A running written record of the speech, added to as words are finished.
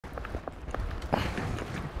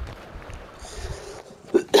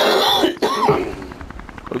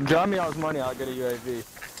Drop me all his money, I'll get a UAV.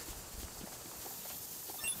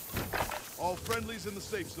 All friendlies in the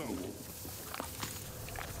safe zone.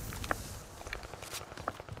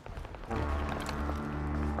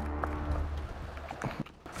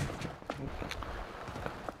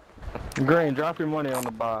 Green, drop your money on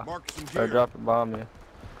the bar. Mark some Or gear. drop it by me.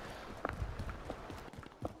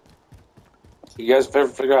 You guys ever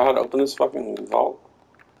figure out how to open this fucking vault?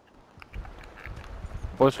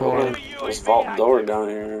 Which one? This vault door down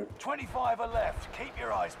here. 25 are left. Keep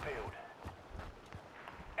your eyes peeled.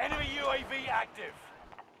 Enemy UAV active.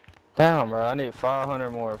 Damn, bro, I need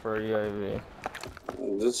 500 more for a UAV.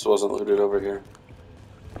 This wasn't looted over here.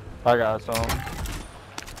 I got some.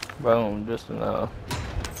 Boom, just enough.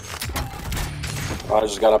 I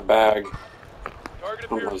just got a bag. Target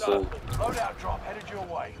appears up. Loadout drop headed your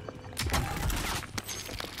way.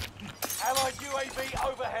 Allied UAV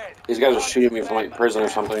overhead. These guys are shooting me from like prison or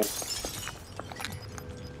something.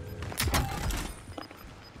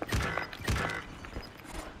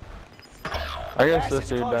 I guess this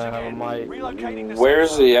dude doesn't have a mic.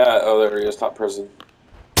 Where's he at? Oh, there he is, top prison.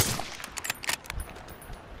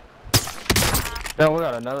 Then we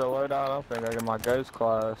got another loadout. I think I get my ghost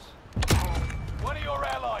class. One of your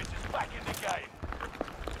allies is back in the game.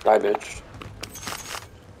 Die, bitch.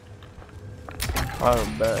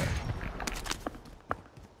 I bet.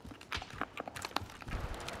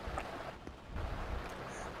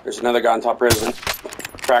 There's another guy on top prison.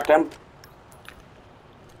 Cracked him.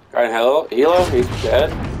 Guy in Hilo, he's dead.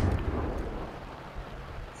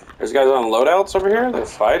 There's guys on loadouts over here. They're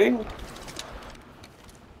fighting.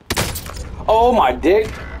 Oh my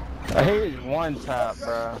dick! I hate his one tap,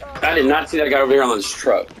 bro. I did not see that guy over here on this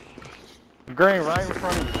truck. Green right in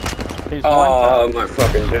front of you. He's Oh one tap. my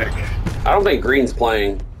fucking dick! I don't think Green's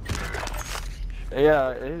playing. Yeah.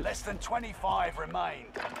 Less than 25 remain.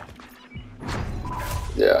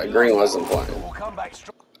 Yeah, Green wasn't playing. We'll come back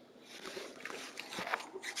strong.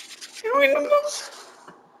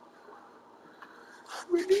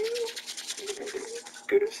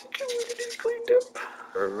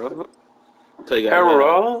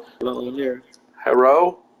 Hero?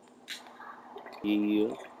 Hero?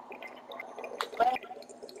 Yeah.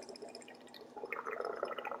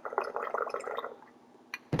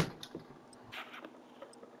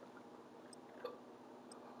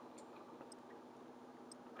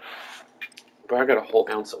 Bro, I got a whole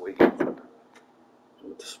ounce of weed.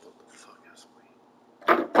 What the fuck is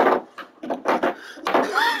weed?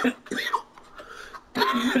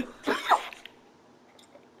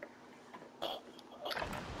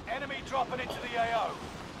 Enemy dropping into the AO.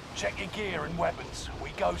 Check your gear and weapons. We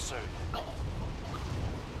go soon.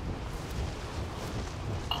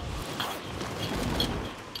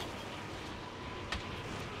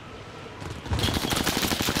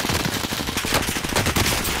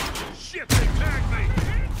 Shit, they tagged me.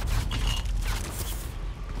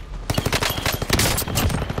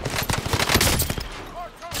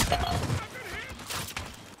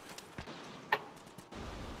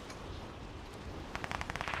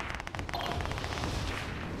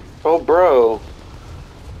 Oh, bro.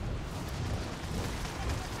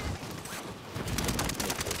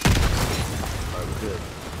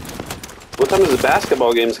 What time does the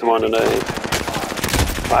basketball games come on tonight?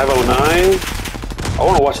 5:09? I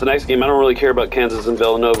want to watch the next game. I don't really care about Kansas and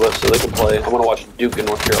Villanova, so they can play. I want to watch Duke and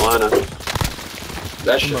North Carolina.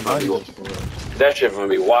 That shit gonna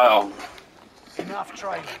be wild. Enough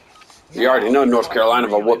training. You already know North Carolina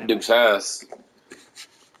will whoop Duke's ass.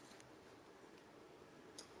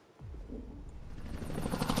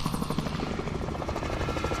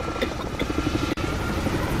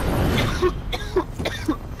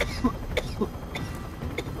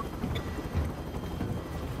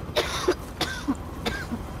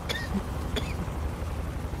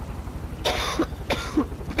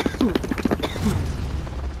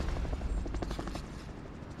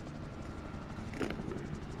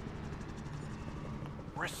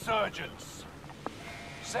 Resurgence.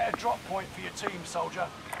 Set a drop point for your team, soldier.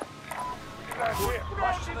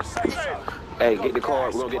 Rush to the safe zone. Hey, get the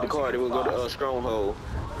card. We're gonna get the card and we'll go to Stronghold.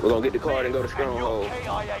 We're gonna get the card and go to Stronghold. And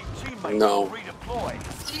your KIA teammates No. will redeploy.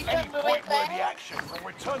 Any point-worthy action will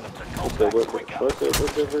return them to What's combat quicker. There's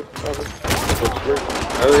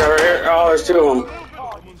a guy right here. Oh, there's two of them.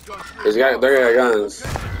 They got guns.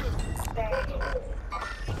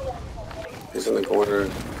 He's in the corner.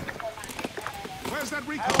 Where's that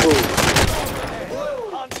recon?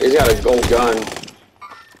 He's got a gold gun.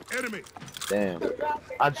 Enemy. Damn.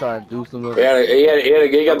 I try to do some of He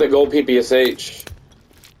it. got the gold PPSH.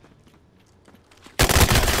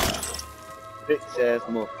 Bitch ass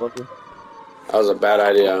motherfucker. That was a bad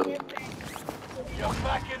idea. You're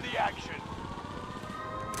back in the action.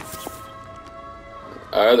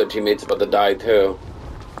 Our other teammate's about to die too.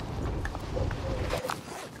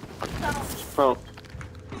 Oh.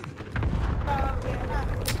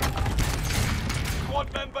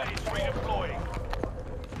 Squad member is redeploying.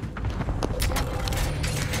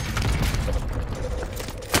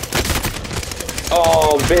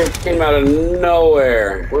 Oh, bitch came out of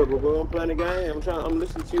nowhere. We're playing the game. I'm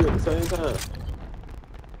listening to you at the same time.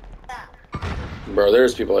 Bro,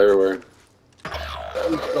 there's people everywhere.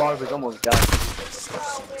 Garbage almost got me.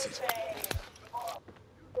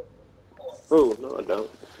 Oh, no, I don't.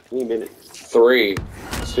 Give me a minute. 3,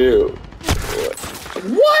 2.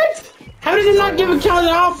 What? How did it not give a count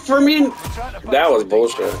off for me? That was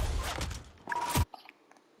bullshit.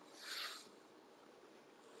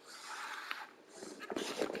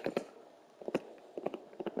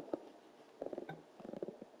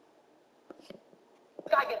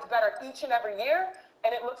 Guy gets better each and every year,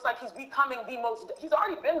 and it looks like he's becoming he's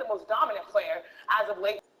already been the most dominant player as of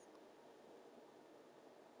late.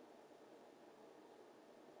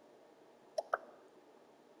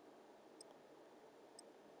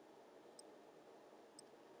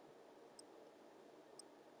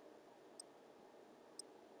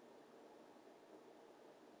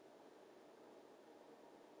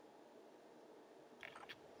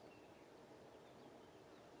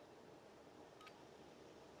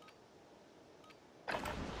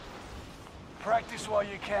 Practice while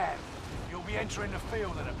you can. You'll be entering the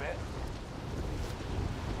field in a bit.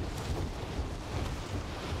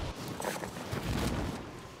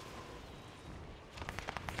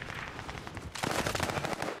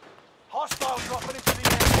 Hostile dropping into the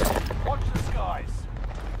air. Watch the skies.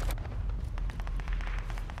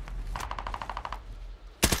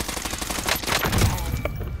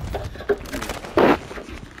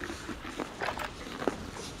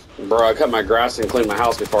 Bro, I cut my grass and cleaned my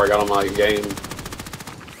house before I got on my game.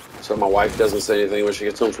 So my wife doesn't say anything when she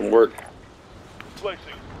gets home from work.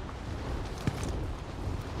 Flexing.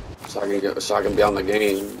 So I can be on the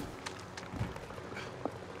game.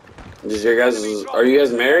 Are you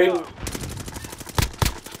guys married?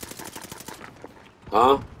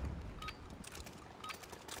 Huh?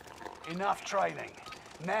 Enough training.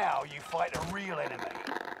 Now you fight a real enemy.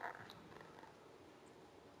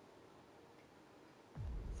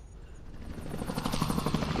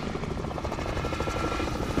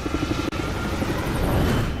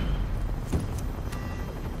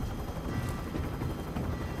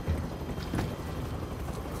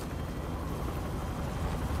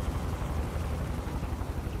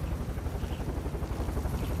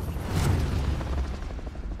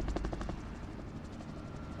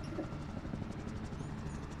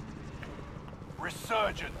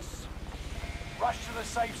 Resurgence. Rush to the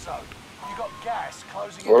safe zone. You got gas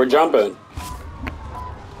closing in. Where are we jumping?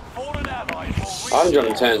 Fallen allies will I'm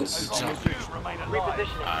jumping tents. as long as you remain alive.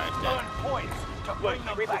 Earn points to bring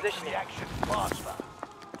them back to the action faster.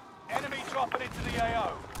 Enemy dropping into the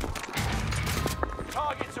AO.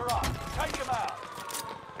 Targets are up. Take them out.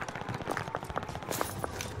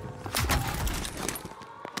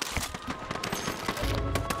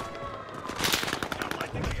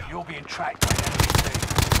 You're being tracked by an enemy team.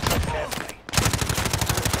 Tread carefully.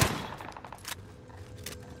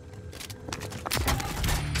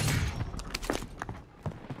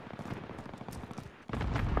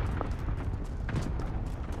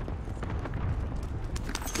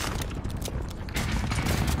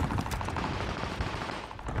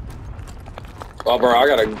 Oh, bro, I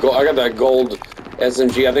got that gold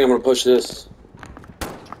SMG. I think I'm gonna push this.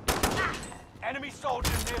 Enemy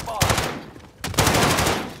soldiers nearby.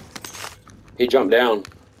 He jumped down.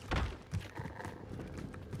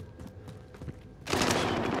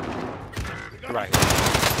 Right.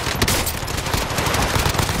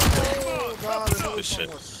 Oh, Good shit.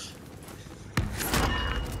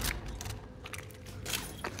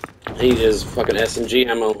 He is fucking SMG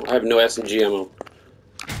ammo. I have no SMG ammo.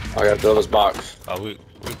 I gotta throw this box. Oh, we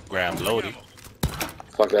grabbed Lodi.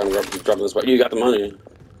 Fuck that, I'm dropping this box. You got the money.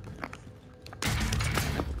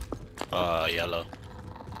 Yellow.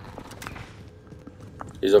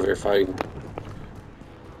 He's over here fighting.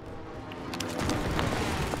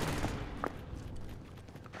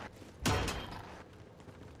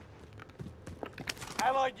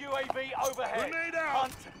 Allied UAV overhead. Grenade out.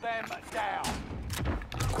 Hunt them down.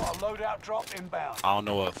 Got a loadout drop inbound. I don't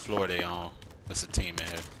know what floor they on. That's a team in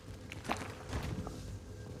here.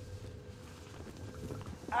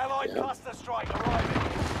 Allied cluster strike arriving.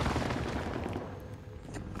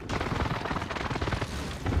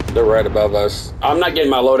 They're right above us. I'm not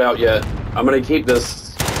getting my loadout yet. I'm gonna keep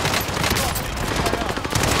this.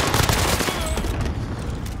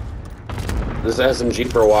 this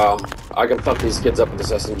SMG for a while. I can fuck these kids up with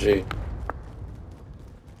this SMG.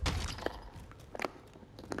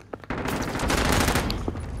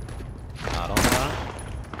 I don't know.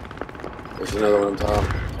 There's another one on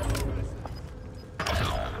top.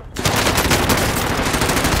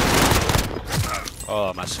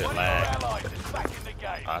 Oh, my shit One of our lagged. allies is back in the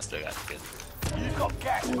game. Oh, I still got to get. You've got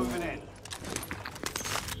gas moving in.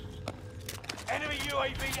 Enemy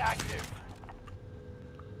UAV active.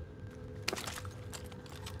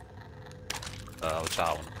 What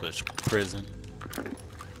y'all want to push? Prison.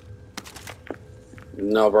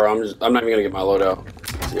 No, bro, I'm not even gonna get my loadout.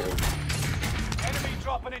 Yeah. Enemy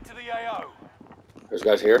dropping into the AO. There's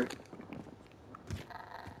guys here.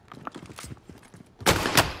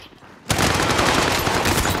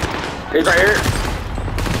 He's right here.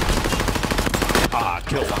 Ah,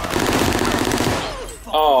 kill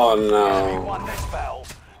one. Oh We no. won this battle,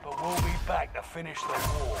 but we'll be back to finish the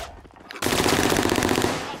war.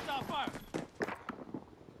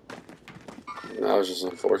 That was just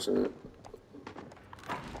unfortunate.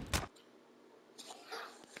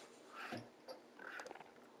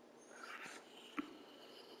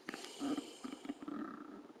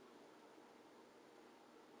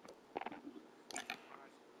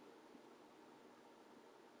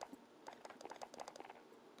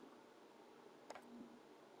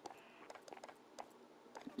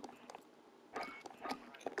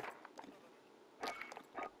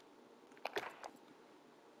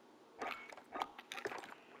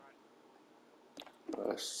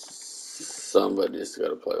 Somebody's got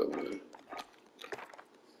to play with me.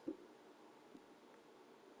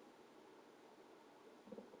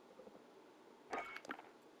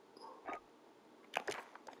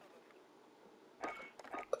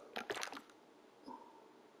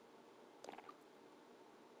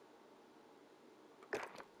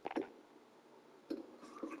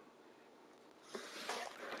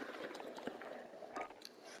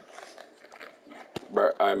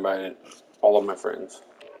 But I invited all of my friends.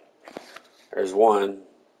 There's one.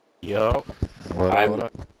 Yup.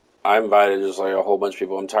 I invited just like a whole bunch of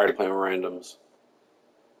people. I'm tired of playing with randoms.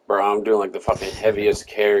 Bro, I'm doing like the fucking heaviest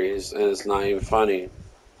carries, and it's not even funny.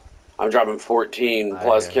 I'm dropping 14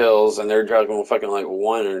 plus kills, and they're dropping fucking like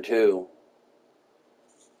 1 or 2.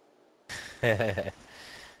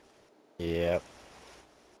 Yep.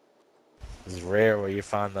 It's rare where you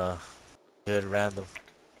find a good random.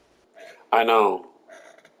 I know.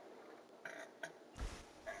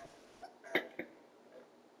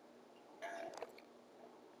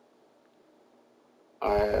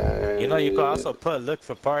 You know, you can also put look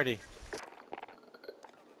for party.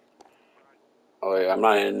 Oh yeah, I'm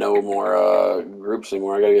not in no more groups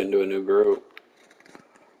anymore. I gotta get into a new group.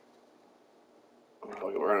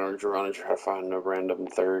 We're gonna try to find a random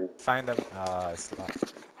third. Find them. It's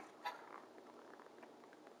not.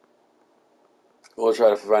 We'll try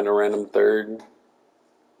to find a random third.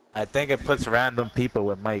 I think it puts random people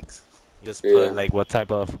with mics. Just put Yeah. like what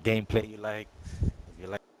type of gameplay you like. If you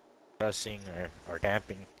like rushing or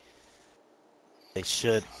camping, they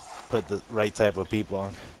should put the right type of people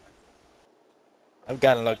on. I've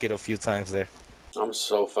gotten lucky a few times there. I'm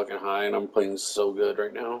so fucking high and I'm playing so good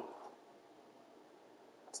right now.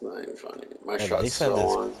 It's not even funny. My Yeah, shot's they said so this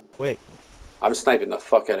on. quick. I'm sniping the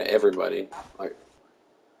fuck out of everybody. Like,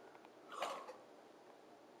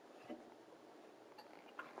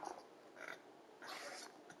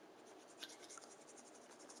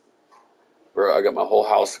 bro, I got my whole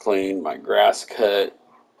house cleaned, my grass cut,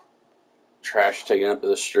 trash taken up to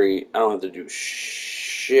the street. I don't have to do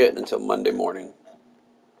shit until Monday morning.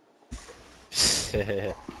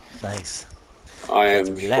 Nice. I am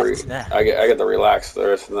Let's free. relax now. I get to relax the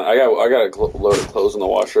rest of the night. I got a load of clothes in the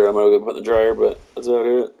washer. I'm gonna go put in the dryer, but that's about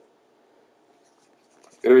it.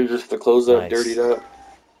 It was just the clothes that I've Nice. dirtied up.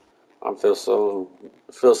 I feel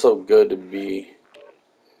so good to be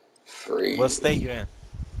free. What state you in?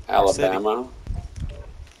 Alabama.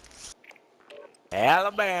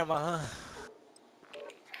 Alabama, huh?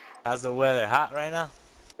 How's the weather? Hot right now?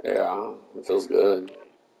 Yeah, it feels good.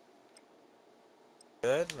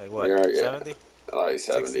 Good? Like what? Yeah, 70? Like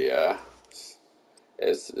 70, yeah.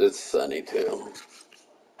 It's sunny too.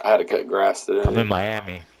 I had to cut grass today. I'm in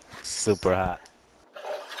Miami. Super hot.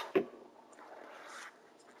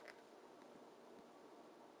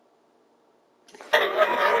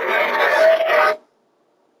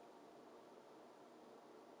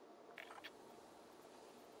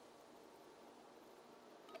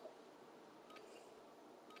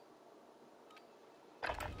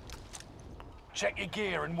 Check your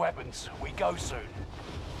gear and weapons. We go soon.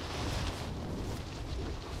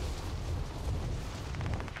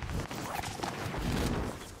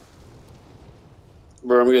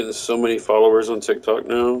 Bro, I'm getting so many followers on TikTok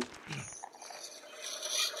now.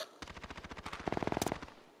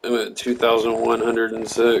 I'm at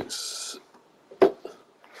 2,106.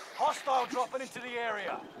 Hostile dropping into the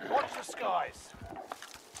area. Watch the skies.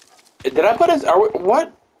 Did I put it? Are we,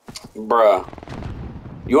 what? Bruh.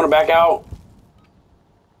 You want to back out?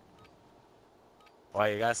 Why,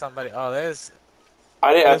 you got somebody? Oh, there's...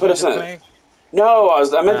 I did. I put us in. No, I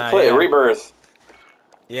meant to play Rebirth.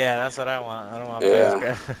 Yeah, that's what I want. I don't want Yeah.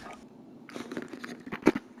 players.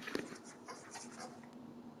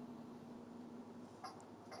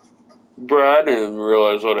 Bruh, I didn't even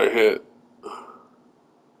realize what I hit.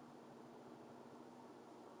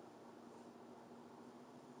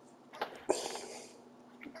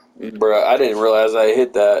 Bruh, I didn't realize I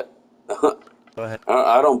hit that. Go ahead.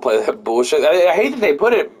 I don't play that bullshit. I hate that they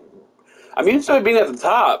put it. I'm used to it being at the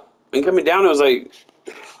top. And coming down, it was like...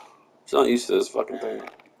 It's not used to this fucking thing.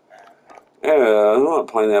 Yeah, I'm not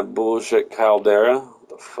playing that bullshit Caldera. What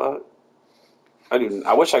the fuck? I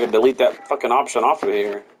wish I could delete that fucking option off of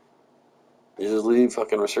here. You just leave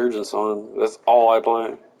fucking Resurgence on. That's all I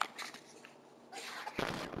play.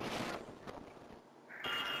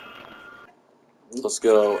 Let's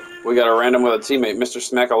go. We got a random with a teammate, Mr.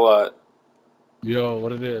 Smack-a-Lot. Yo,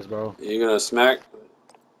 what it is, bro? You gonna smack?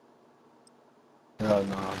 Hell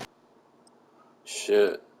no.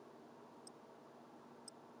 Shit.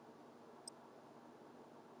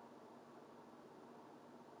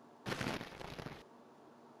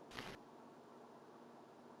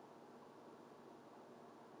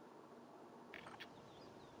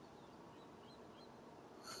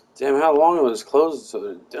 Damn, how long it was closed so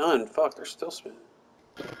they're done? Fuck, they're still spinning.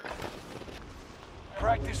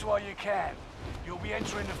 Practice while you can. You'll be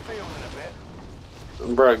entering the field in a bit.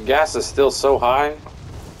 Bruh, gas is still so high.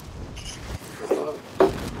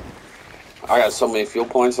 I got so many fuel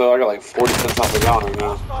points though. I got like 40 cents off the gallon right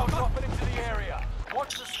now. Hostile dropping into the area.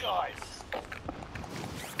 Watch the skies.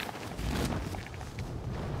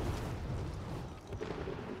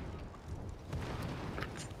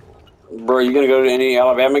 Bro, you gonna go to any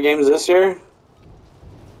Alabama games this year?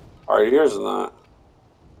 Or yours or not?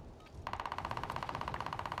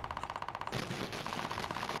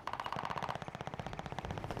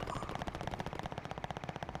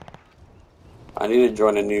 I need to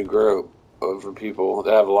join a new group for people.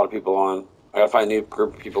 They have a lot of people on. I gotta find a new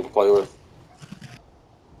group of people to play with.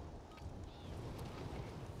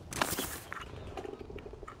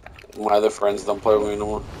 My other friends don't play with me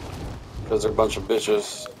anymore because they're a bunch of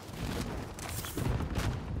bitches.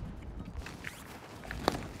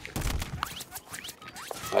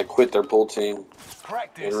 I quit their pool team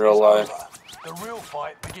Practice in real life. over. The real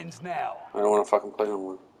fight begins now. I don't want to fucking play no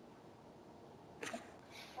more.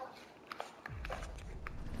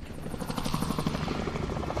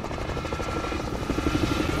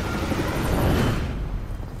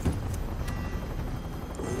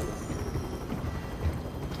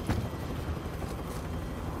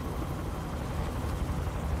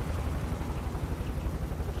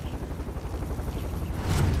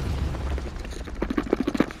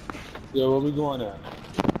 Yo, where we going at?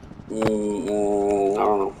 I don't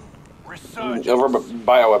know. Resurgence. Over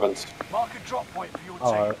bioweapons. Mark a drop point for your team.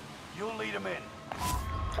 Alright. You'll lead them in.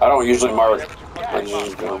 I don't usually mark. I Gas just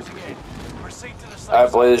mask go. closing in. Proceed to the safe I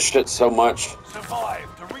play zone. this shit so much.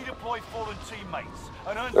 Survive to redeploy fallen teammates.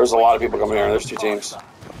 And earn There's a lot of points people coming here. There's two teams.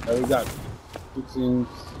 Hey, we got 2 teams.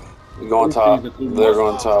 You go on top. They're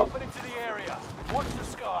going top. Dropping into the area. Watch the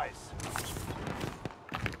skies.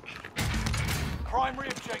 Primary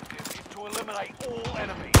objective is to eliminate all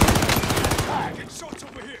enemies. Attack. Shots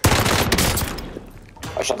over here.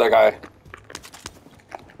 I shot that guy.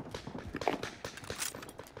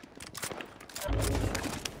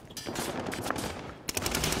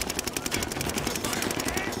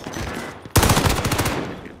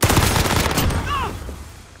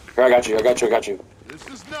 Here, I got you. I got you. I got you. This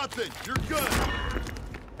is nothing. You're good.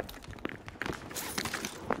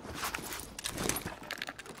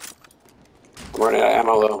 I'm running out of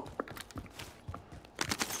ammo though.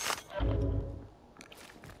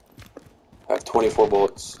 I have 24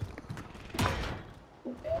 bullets.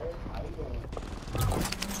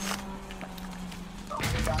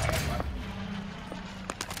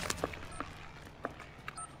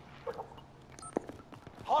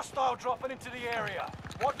 Hostile dropping into the area.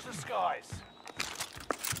 Watch the skies.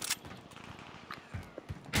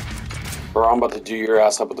 Bro, I'm about to do your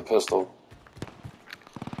ass up with a pistol.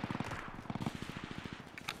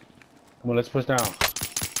 Come on, let's push down.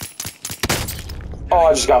 Oh,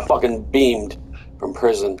 I just got fucking beamed from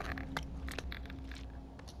prison.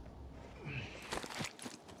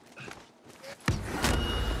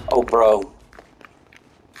 Oh, bro.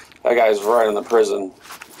 That guy's right in the prison.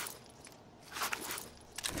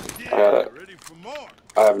 I got it. Ready for more.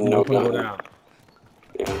 I have no Go gun. down.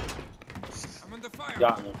 Yeah. I'm under fire.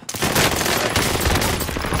 Got me.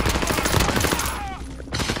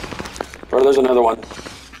 Bro, there's another one.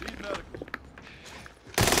 Need medical.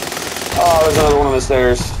 Oh, there's another one on the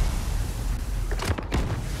stairs.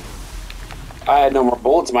 I had no more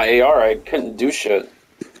bullets in my AR. I couldn't do shit.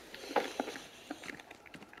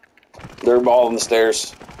 They're all on the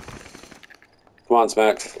stairs. Come on,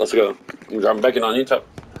 Smack. Let's go. I'm begging on you. Do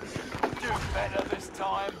better this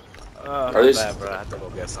time. Are Are these- bad, bro. I have to go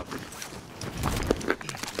get something.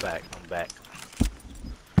 I'm back.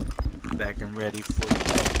 Back and ready for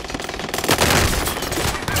you.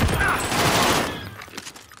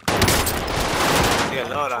 Yeah,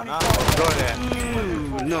 load on. Go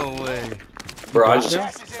there. No way. Bro,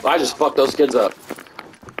 I just fucked those kids up.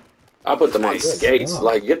 I put them on skates.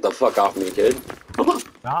 Like, get the fuck off me, kid.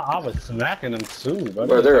 I was smacking them too, bro.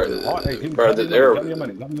 Bro,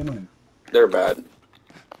 they're bad.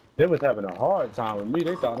 They was having a hard time with me.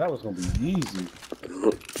 They thought that was gonna be easy.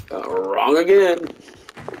 Wrong again.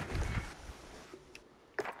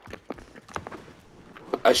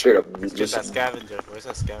 I straight up Get just. that scavenger. Where's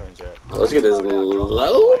that scavenger? Let's get this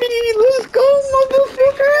loaded. Let's go,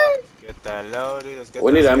 motherfucker. Get that loaded. Let's get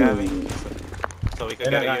We that need scavenger. So we can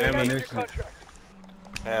And I get got a UAV. ammunition.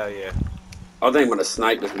 Hell yeah. I think I'm gonna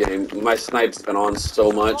snipe this game. My snipe's been on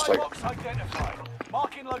so much. Like, Box identified.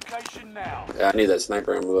 Marking location now. yeah, I need that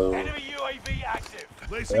sniper ammo though. Enemy UAV active.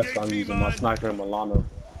 Placing That's why I'm AT using my mine. sniper and Milano.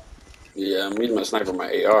 Yeah, I'm using my sniper,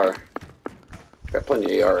 my AR. Got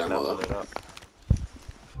plenty of AR ammo Level though. it up.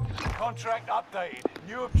 Contract updated.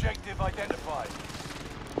 New objective identified.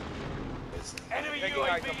 It's- Enemy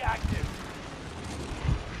UAV active.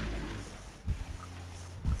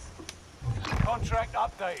 Contract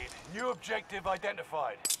updated. New objective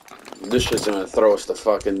identified. This shit's gonna throw us to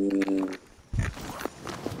fucking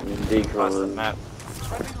Across the decon. map.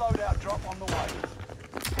 Friendly loadout drop on the way.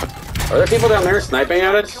 Are there people down there sniping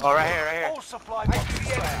at us? Oh, right here, right here. All supply boxes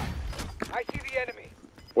down. I see the enemy.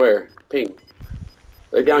 Where? Ping.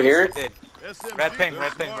 They down here? Did. SMG, Red ping, they're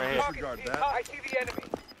red ping, smart. right here. Disregard that. I see the enemy.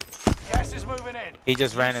 Gas is moving in. He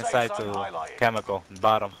just ran Safe inside zone to highlighted. chemical,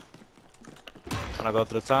 bottom. Wanna go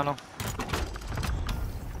through the tunnel?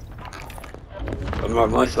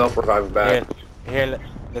 I'm my self-revive back. Here,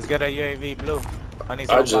 let's get a UAV blue. I need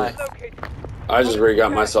I some just- buy. Locate. I just already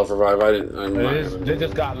got my self-revive. I didn't. I'm They not,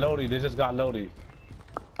 just got loaded. They just got loaded.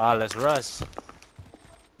 Ah, let's rush.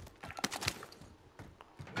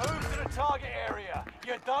 Move to the target area.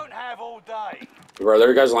 You don't have all day. Bro, are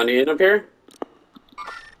there guys landing in up here?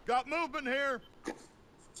 Got movement here.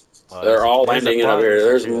 Oh, They're all there's a landing in up plug. here.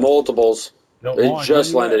 There's multiples. No, They orange,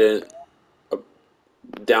 just where you landed in.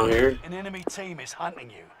 Down here. An enemy team is hunting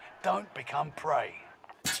you. Don't become prey.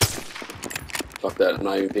 Fuck that. I'm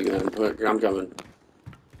not even peeking at them. I'm coming.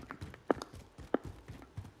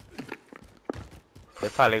 They're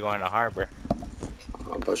probably going to harbor.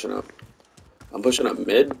 I'm pushing up. I'm pushing up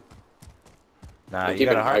mid. Nah, I'm you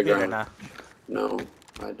keeping got a high heartbeat or ground. not? No,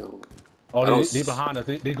 I don't. Oh, I don't they behind us.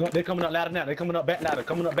 They coming up ladder now. They coming up back ladder.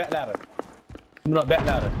 Coming up back ladder. Coming up back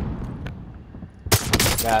ladder.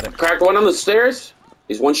 Got it. Cracked one on the stairs.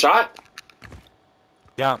 He's one shot.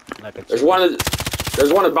 Jump like a There's chicken. one.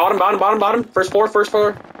 There's one at bottom. First floor.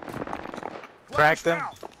 Cracked him.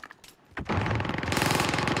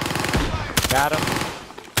 Got him.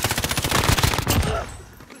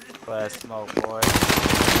 Flash smoke, boy.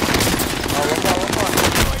 Oh,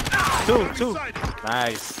 one more. Two.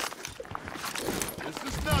 Nice. This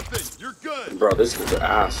is nothing. You're good. Bro, this is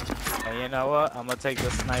ass. And you know what? I'm gonna take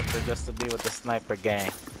the sniper just to be with the sniper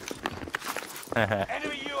gang.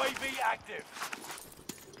 Enemy UAV active.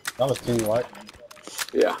 That was team white.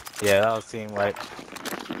 Yeah. Yeah, that was team white.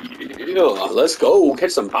 Yeah, let's go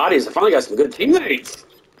catch some bodies. I finally got some good teammates.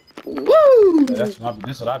 Woo! Yeah, this is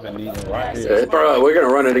what I've been needing right here. Yeah, bro, we're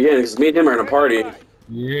gonna run it again because me and him are in a party.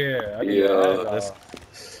 Yeah. I need Yeah. that,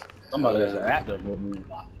 somebody that's active with me.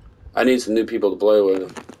 I need some new people to play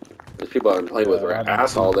with. These people I've been playing with are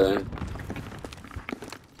ass all day.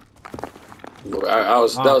 That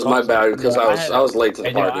was my bad because I was late to the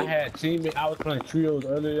And I party. had teammates. I was playing trios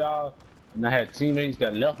earlier, y'all, and I had teammates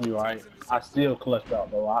that left me. Right, I still clutched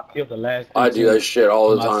out, bro. I killed the last. I do that shit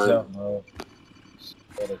all the time. myself, bro.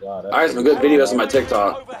 Swear to God, I have some good videos on my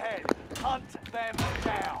TikTok. Overhead. Hunt them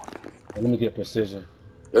down. Let me get precision.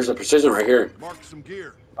 There's a precision right here. Mark some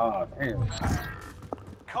gear. Oh damn.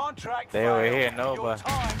 Contract They over failed. here, Your Nova.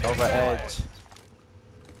 time Nova expired. Edge.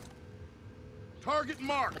 Target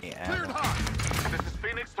marked. Yeah. Cleared hot. This is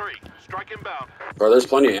Phoenix 3. Strike inbound. Bro, there's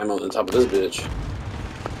plenty of ammo on the top of this bitch.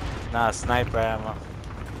 Nah, sniper ammo.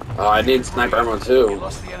 Oh, I need sniper ammo You too.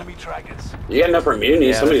 lost the enemy dragons. You got enough for immunity?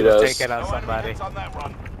 Yeah, Somebody let's go does. take it out No enemy somebody. hits on that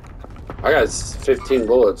run. I got 15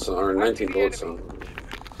 bullets or 19 bullets. On.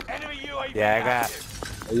 Enemy UAV Yeah, I got active.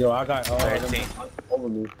 Hey, yo, I got 13. over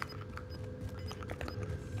me.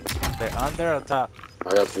 They're under or top?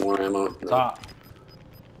 I got some more ammo. No. Top.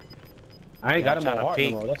 I ain't Yeah, got I'm him on trying to heart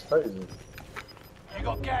peek. no more. That's crazy. You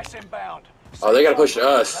got gas inbound. Oh, they gotta push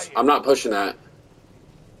us. I'm not pushing that.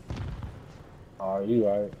 Oh, you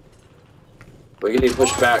right. We need to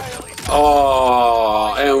push back.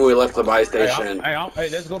 Oh, and we left the buy station. Hey,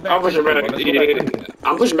 let's go back. I'm pushing back. Let's go back.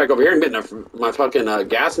 I'm pushing back over here and getting my fucking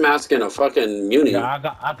gas mask and a fucking muni. Yeah,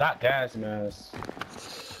 I got gas mask.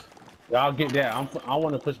 Y'all get that. I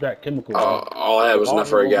want to push back chemical. All I had was enough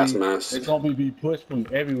for a gas mask. It's gonna be pushed from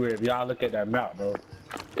everywhere if y'all look at that map, bro.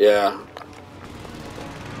 Yeah.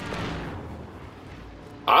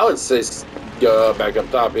 I would say go back up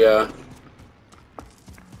top, yeah.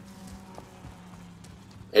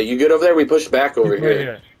 Hey, you good over there? We push back over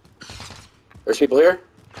here. There's people here?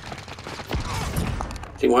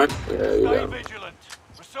 Team one? Yeah, you Stay go. vigilant.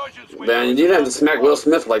 Resurgence Man, you didn't have to smack Will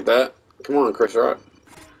Smith like that. Come on, Chris Rock.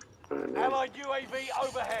 Alright, man. Allied UAV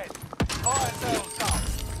overhead. Fire sales up.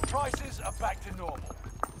 Prices are back to normal.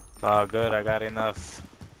 Oh, good. I got enough.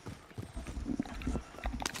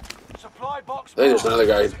 Supply box. I think there's another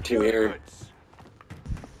guy, marked. team here. Goods.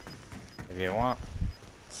 If you want,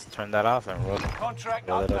 let's turn that off and roll. Contract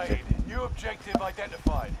Roll it up here. updated. New objective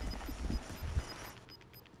identified.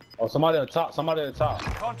 Oh, somebody at the top. Somebody at the top.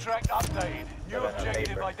 Contract updated. New Got another objective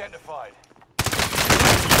neighbor. identified.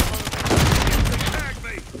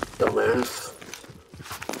 Dumbass.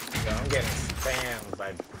 Yo, I'm getting spammed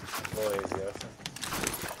by boys, yo.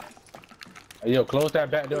 Hey, yo, close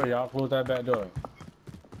that back door, y'all. Close that back door.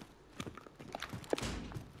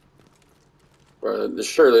 Bro,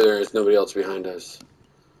 surely there is nobody else behind us.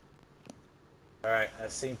 Alright,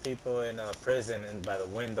 I've seen people in a prison and by the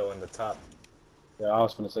window in the top. Yeah, I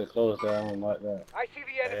was gonna say close that. I don't like that. I see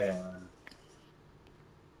the enemy. Yeah.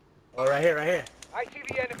 Oh, right here, right here. I see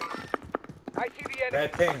the enemy. I see the enemy.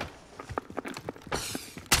 Red ping.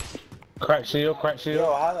 Crack shield, crack shield.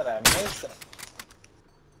 Yo, how did I miss that?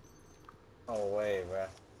 No way, bro.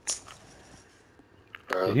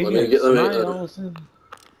 Bro, Did he let me get get. Let sniped me. on?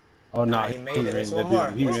 Oh no, He made it. There's one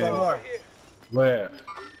more. He There's one ran. more. Where?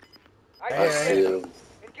 I see him.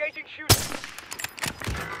 Engaging shooter.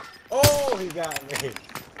 Oh, he got me.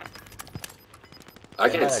 I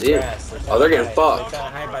can't see him. Oh, they're getting They're fucked.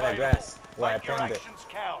 trying to hide by that grass. Where I Make your pinned it. actions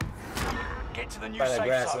count. Get to the new By the safe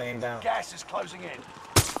grass zone. laying down. Gas is closing in.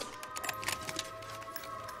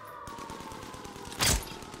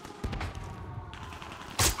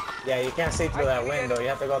 Yeah, you can't see through that window. You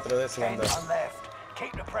have to go through this 10 window. are left.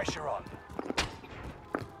 Keep the pressure on.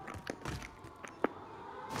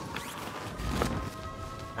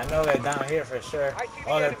 I know they're down here for sure.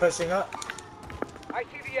 Oh, they're pushing up. I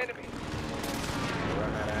see the enemy.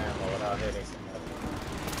 Run out of ammo without hitting somebody.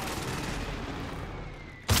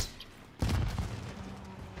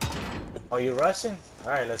 Oh, you rushing?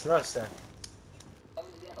 Alright, let's rush then.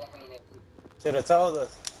 Should have told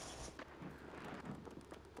us.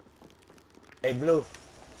 Hey, Blue.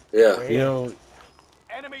 Yeah, We're here. Yo,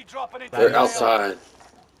 Enemy dropping into they're the outside.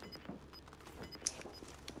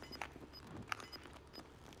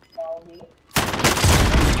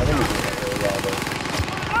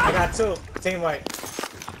 I got two. Team white.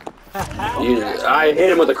 I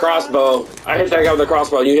hit him with a crossbow. I hit that guy with a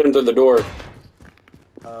crossbow. You hit him through the door.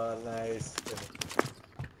 Oh, nice.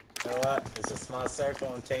 You know what? It's a small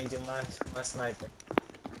circle. I'm changing my sniper.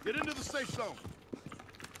 Get into the safe zone.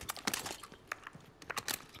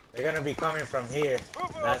 They're gonna be coming from here.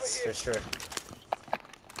 That's for sure.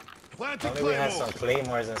 Planting Only we have Claymore. some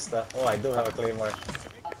claymores and stuff. Oh, I do have a claymore.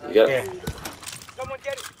 You got Here, Someone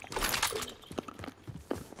get it.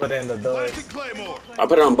 put it in the doors. Planting Claymore. I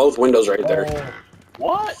put it on both windows right there. oh,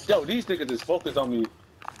 what? Yo, these niggas just focused on me.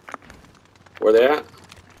 Where they at?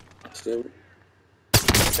 See 'em?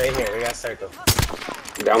 Stay here. We got circle.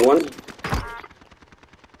 Down one.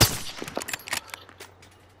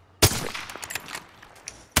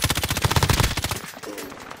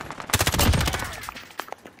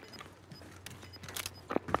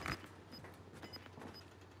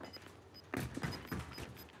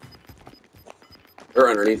 They're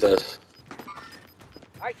underneath us.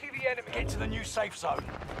 I see the enemy. Get to the new safe zone.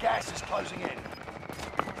 Gas is closing in.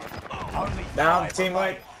 Only Down, 5 team remain.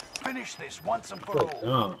 white. Finish this once and for all.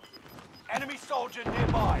 Oh. Enemy soldier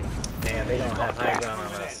nearby. Damn, they don't have high ground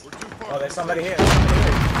on us. We're too far. Oh, there's somebody here. Somebody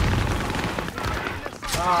here.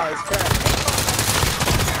 Oh, it's cracked.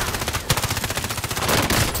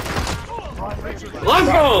 Let's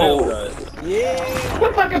go! Yeah.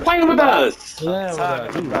 Quit fucking playing with us! Yeah, with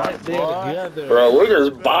us. We right there together. Bro, we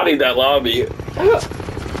just bodied that lobby.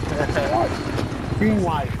 Team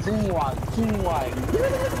white, team white, team white.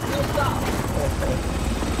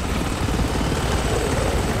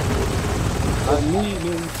 I need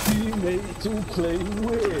a teammate to play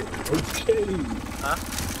with. Okay.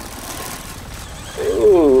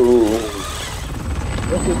 Ooh.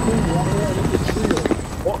 Look at team right here. Look at trio.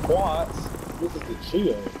 What quads? This is the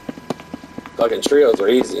trio. Fucking trios are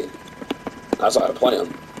easy. That's how I play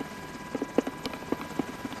them.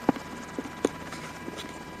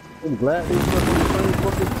 I'm glad they fucking the same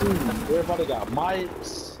fucking team. Everybody got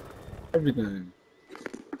mics, everything.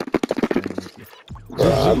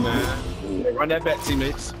 GG, man. Hey, run that back,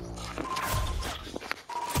 teammates.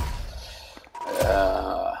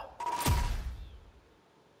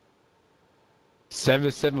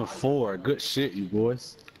 774. Good shit, you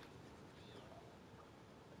boys.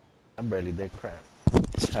 I'm barely that crap.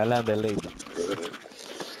 I landed late.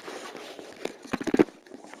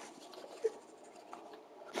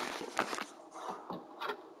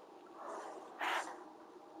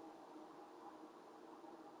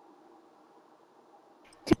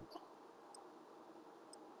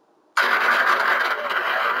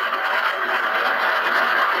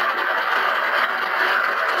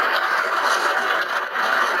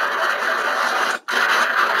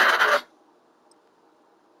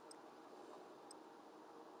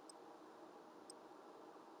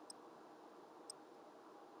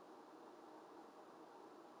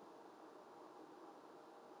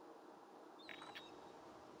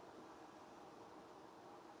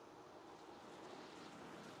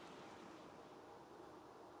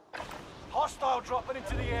 Hostile dropping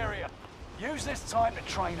into the area. Use this time to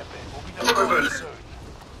train a bit. We'll be deploying soon.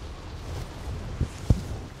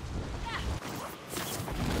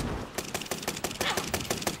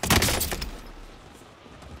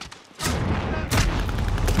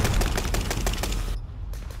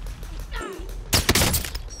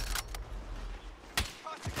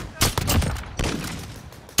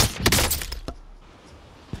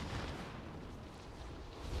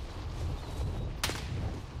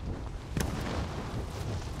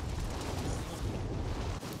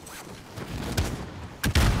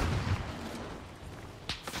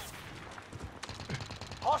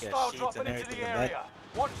 Hostile dropping into the area.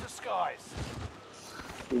 Watch the skies.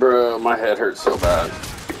 Bro, my head hurts so bad.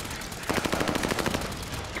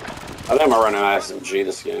 I think I'm gonna run an SMG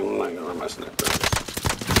this game. I'm not gonna run my sniper.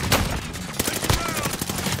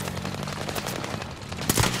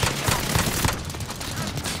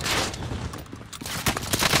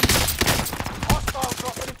 Hostile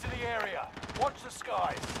dropping into the area. Watch the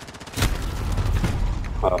skies.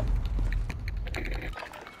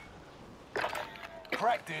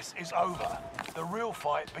 Practice is over. The real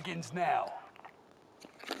fight begins now.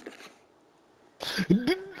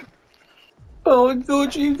 Oh,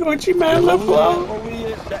 Gucci man, let's go.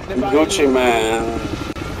 Gucci man.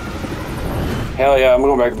 Hell yeah, I'm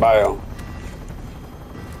going back to bio.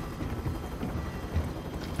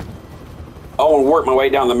 I want to work my way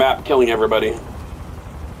down the map, killing everybody.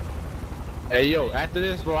 Hey, yo, after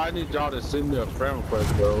this, bro, I need y'all to send me a friend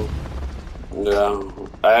request, bro. Yeah,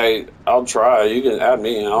 I'll try. You can add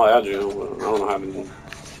me, I'll add you. I don't know how to.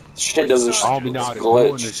 Shit doesn't I don't be know how to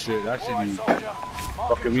doing this glitch. shit. That should be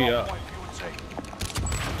fucking me up.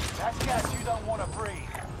 That's gas you don't want to breathe.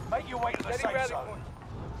 Make your way to the safe zone.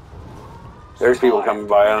 There's people coming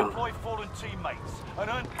by. Deploy fallen teammates and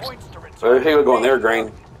earn points to return. There's people going there,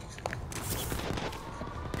 Green.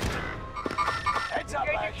 Heads up,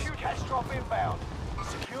 lads. Cash drop inbound.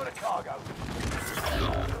 Secure the cargo.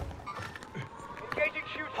 Engaging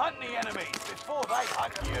shoot. Hunt the enemies before they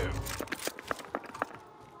hunt you.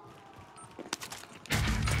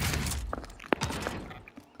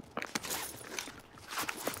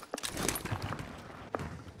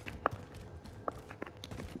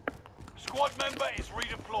 Squad member is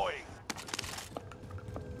redeploying.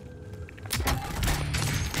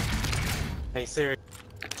 Hey, Siri.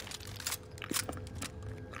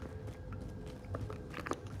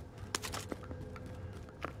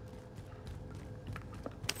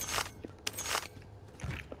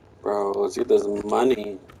 Bro, let's get this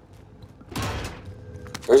money.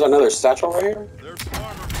 There's another satchel right here. There's some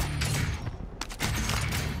armor.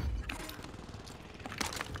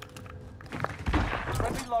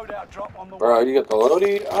 Friendly loadout drop on the Bro, you get the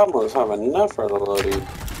loadie? I almost have enough for the loadie.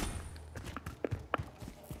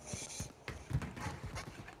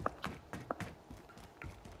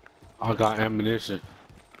 I got ammunition.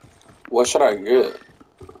 What should I get?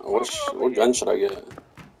 What gun should I get?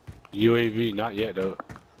 UAV, not yet though.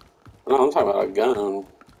 No, I'm talking about a gun.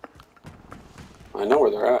 I know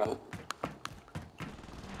where they're at.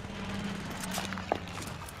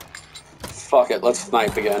 Fuck it, let's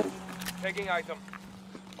snipe again. Taking item.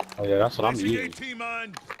 Oh yeah, that's what I'm Placing using. AT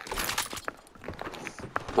mine.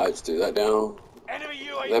 Let's do that down. Enemy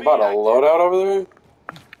UAV. They bought a loadout over there?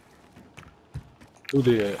 Who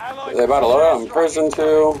did? Allied They bought a loadout in prison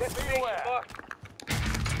too. beware.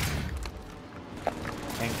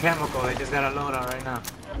 And chemical, they just got a loadout right now.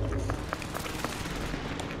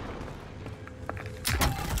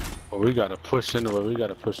 Well, we gotta push into it. We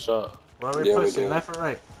gotta push up. Where are we Yeah, we pushing? do. Left or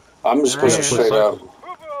right? I'm just pushing Right. straight up. Move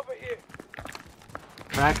over here.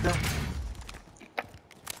 Cracked them?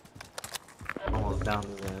 Almost down to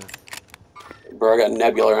the... Bro, I got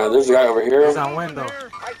Nebula around. There's a guy over here. He's on window.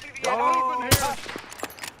 I see the Oh, enemy.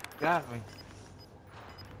 got me.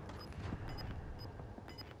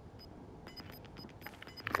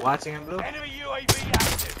 Watching him, Blue? Enemy UAV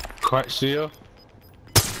active. Crack shield.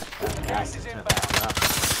 Gas is inbound.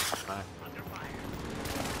 Fine.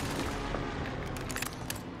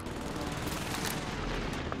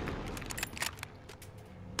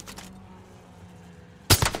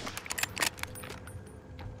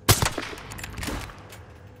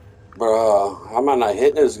 Bro, how am I not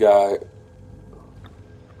hitting this guy?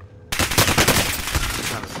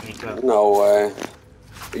 Trying to sneak up. No way.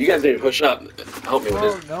 You guys need to push up. Help me with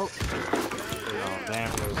Oh, this. nope. Oh,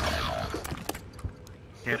 damn, Blue.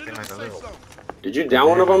 Camping like a little... Did you down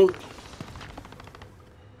one of them?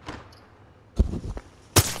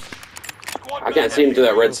 I can't see him through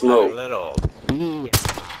that red smoke. Little.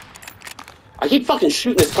 I keep fucking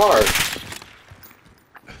shooting his car.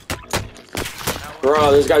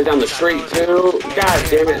 Bro, there's guys down the street too. God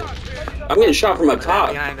damn it. I'm getting shot from up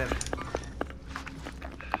top. Behind him.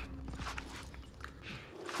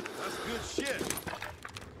 That's good shit.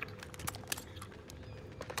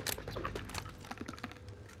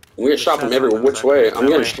 We get shot from every which way. I'm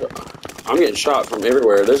getting shot from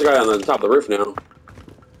everywhere. There's a guy on the top of the roof now.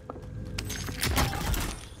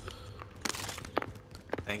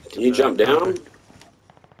 Thank Can you jump down?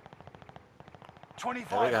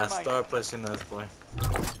 25 Yeah, we gotta remaining. start pushing this boy.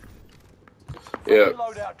 Yeah.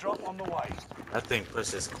 Loadout drop on the way. That thing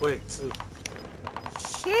pushes quick too.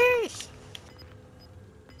 Sheesh.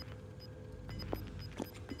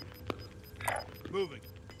 Moving.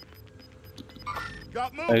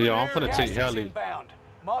 Got movement Hey yo, I'm here. finna Gas take is heli. inbound.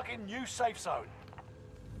 Marking new safe zone.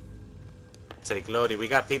 Take Lodi. We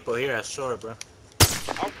got people here at shore, bro.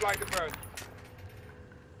 I'll fly the bird.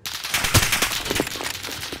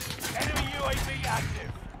 Enemy UAV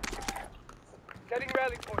active. Setting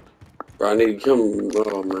rally point. Bro, I need to come.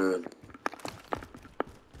 Oh man.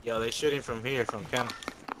 Yo, they shooting from here, from Chem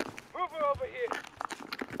Move over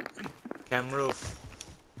here. roof.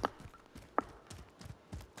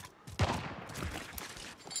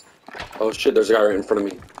 Oh shit, there's a guy right in front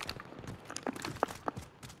of me.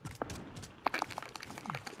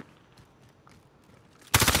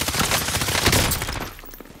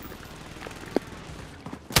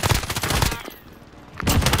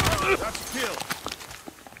 That's a kill.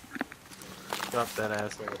 Drop that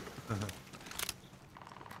asshole.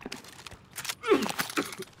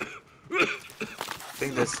 I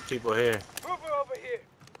think there's people here. Move over here.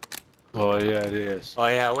 Oh yeah, it is. Oh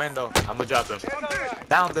yeah, window. I'm gonna drop him.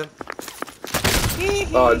 Down them.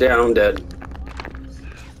 Oh damn, I'm dead.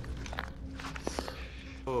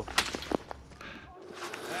 Oh.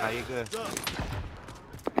 Are you good?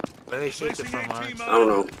 Where they shoot it from, Mark? I don't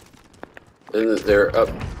know. And they're up.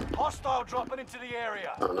 Hostile dropping into the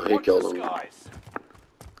area. Oh, no, he Watch killed the him. skies.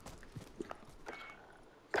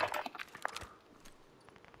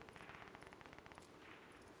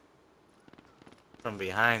 From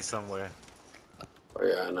behind somewhere. Oh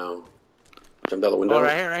yeah, I know. Jumped out the window. Oh,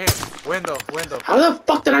 right here. Window. How the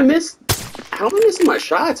fuck did I miss? How am I missing my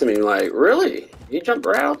shots? I mean, like, really? He jumped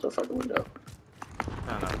right out the fucking window.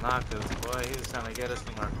 Trying to knock us, boy. He was trying to get us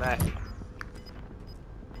from our back.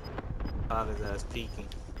 Caught his ass peeking.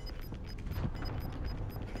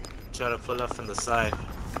 Try to pull up from the side.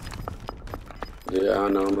 Yeah, I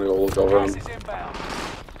know. I'm gonna go look over Gas him. is inbound.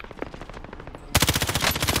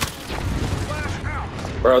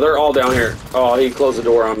 Bro, they're all down here. Oh, he closed the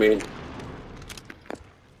door on me.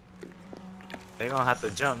 They gonna have to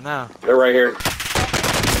jump now. They're right here.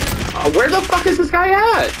 Oh, where the fuck is this guy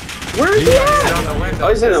at? Where is he He's at? on the window. Oh,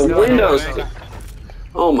 he's in the He's on windows. window.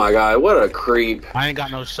 Oh my god, what a creep. I ain't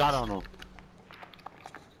got no shot on him.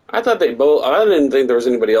 I thought they both. I didn't think there was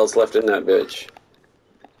anybody else left in that bitch.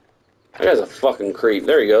 That guy's a fucking creep.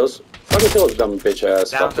 There he goes. Fucking kill his dumb bitch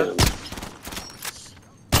ass. Down Fuck him.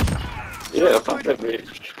 Yeah, fuck that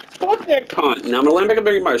bitch. Fuck that cunt. Now I'm gonna land back up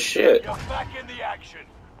there and get my shit. You're back in the action.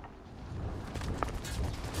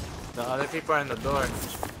 The other people are in the door.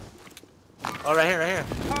 Oh, right here, right here.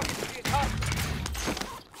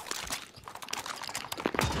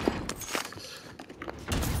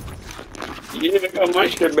 You didn't got my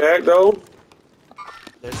shit back though.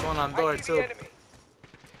 There's one on door too.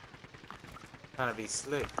 Trying to be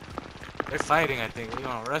slick. They're fighting, I think. We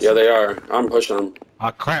gonna rush Yeah, them. they are. I'm pushing them.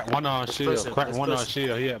 I cracked one on shield. push it, Cracked let's one on push it.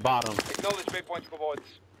 shield. He at bottom. Acknowledge waypoint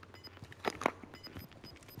coordinates.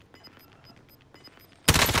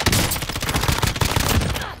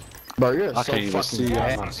 Bro, you're I can't even see.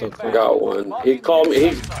 I'm not so I close. got one. He called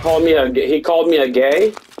me a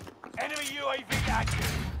gay. Enemy UAV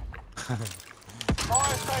active.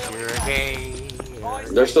 Fire sale You're is gay.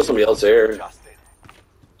 active. There's still somebody else here. Adjusted.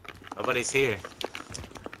 Nobody's here.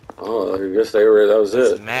 Oh, I guess they were. That was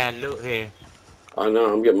There's it. mad loot here. I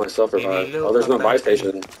know. I'm getting myself Any revived. loot Oh, there's no come buy back.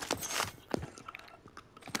 station.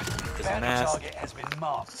 There's Bounty mass. target has been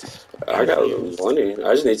marked. I got plenty.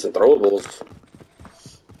 I just need some throwables.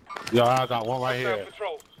 Yo, I got one right here.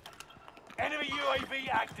 Patrol. Enemy UAV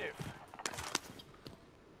active.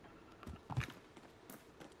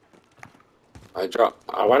 I dropped.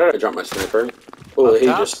 Why did I drop my sniper? Oh, Up he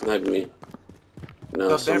top? just sniped me.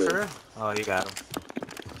 No, Up there for somebody, her? Oh, you got him.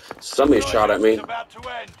 somebody shot at me. It's about to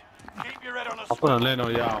end. Keep your head on a I'm gonna land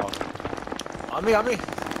on y'all. On me, on me.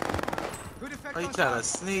 Are you trying to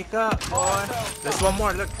sneak up, boy? There's one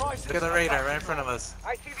more. Look at the radar right in front of us.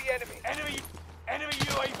 I see the enemy. Enemy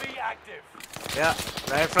UAV active. Yeah,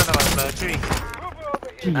 right in front of us, the tree. Move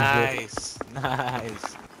over here. Nice,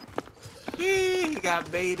 nice. Yee, he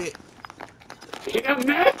got baited. He got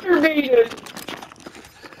masturbated.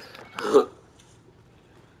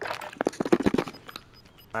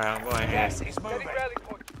 Alright, I'm going here. Yes, it's moving.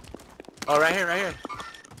 Oh, right here, right here.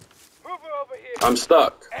 Move over here. I'm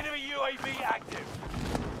stuck. Enemy UAV active.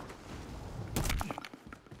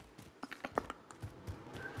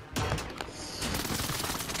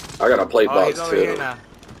 I got a plate Oh, box he's over here too. now.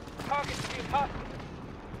 Target being hot.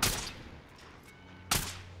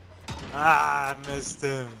 Ah, I missed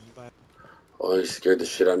him. But Oh, he scared the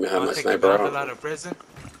shit out of me. I had I'll my take the sniper bundle out. out of prison.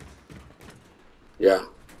 Yeah.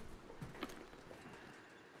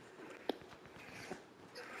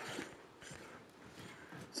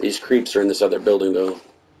 These creeps are in this other building though.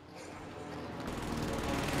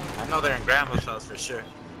 I know they're in Grandma's house for sure.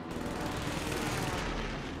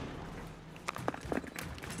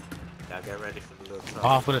 Y'all get ready for the little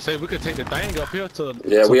I talk. was gonna say we could take the thing up here to.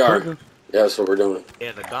 Yeah, to we are. prison. Yeah, that's what we're doing.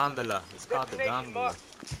 Yeah, the gondola. It's called the gondola.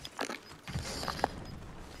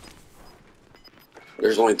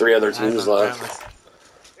 There's only 3 other Eyes teams on left. Grandma's.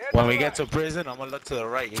 When we get to prison, I'm gonna look to the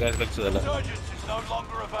right. You guys look to the left. Insurgents is no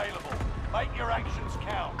longer available. Make your actions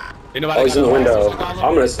count. Oh, he's in the window.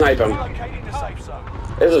 I'm gonna snipe him. Relocating the safe zone.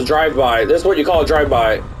 This is a drive-by. This is what you call a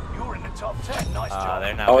drive-by. You're in the top 10. Nice job.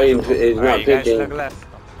 They're not. Oh, he's All not right, you guys peeking. look left.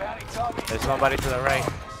 Bounty target. There's somebody to the right.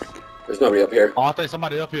 There's nobody up here. Oh, I think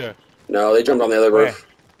somebody up here. No, they jumped on the other Where? roof.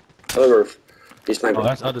 Other roof. He sniped Oh, me.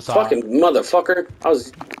 that's other side. Fucking motherfucker.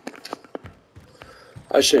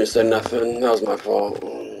 I shouldn't have said nothing. That was my fault.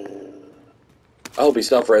 I hope he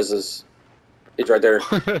self-reses. He's right there.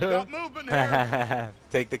 Got movement here.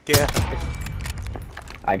 Take the kill.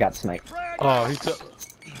 I got sniped. Oh, he took.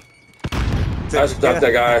 I stuck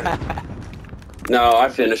that guy. No, I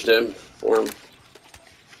finished him for him.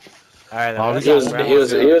 Alright, Oh, then He was,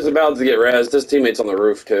 let's he was about to get rezzed. His teammate's on the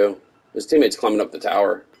roof too. His teammate's climbing up the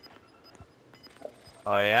tower.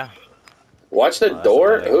 Oh yeah? Watch the that's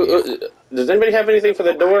door. a good idea. Does anybody have anything for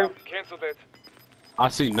the door? Cancel that. I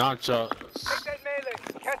see nunchucks. Take that melee.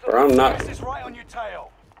 Cancel Or I'm not. This is right on your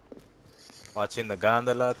tail. Watching the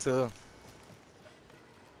gondola too.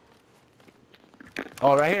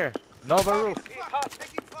 Oh, right here. Nova roof. Being hot.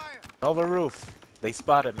 Taking fire. Nova roof. They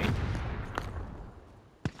spotted me.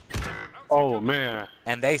 Oh man,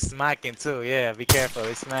 And they smacking too. Yeah, be careful.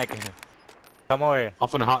 They smacking. Come over here. I'm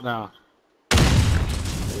finna hot now.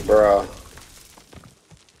 Bruh.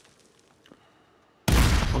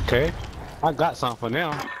 Okay, I got something for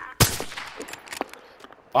them.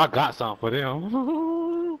 I got something for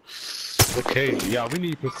them. Okay, yeah, we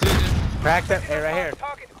need precision. Crack them. Hey, right here.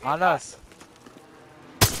 On us.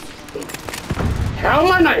 How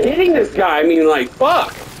am I not hitting this guy? I mean, like,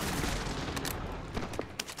 fuck.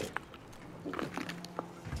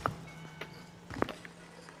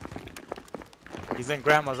 He's in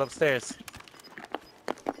Grandma's upstairs.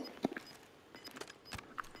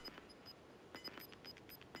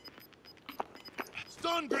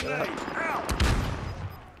 Stun grenade.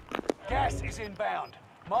 Gas is inbound.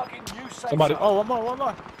 Marking new safe Somebody. zone. Oh, one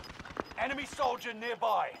more. Enemy soldier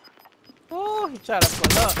nearby. Oh, he tried to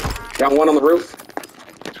pull up. Down one on the roof.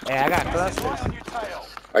 Hey, I got clusters. Right on your tail.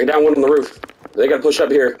 I down one on the roof. They gotta push up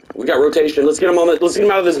here. We got rotation. Let's get them on the. Let's get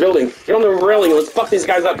them out of this building. Get on the railing. Let's fuck these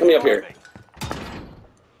guys up. Coming up here.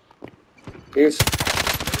 There's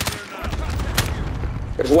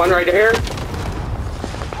one right here.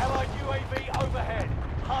 Allied UAV overhead.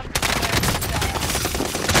 Hunt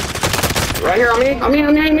Right here on me. On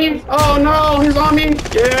me. Oh no, he's on me.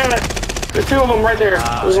 Yeah. There's two of them right there.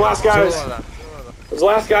 Those last guys. Those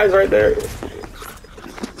last guys right there.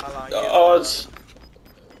 Oh,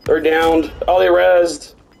 they're downed. Oh, they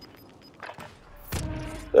rezzed.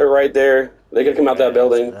 They're right there. They could come out that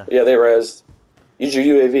building. Yeah, they rezzed. Use your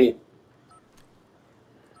UAV.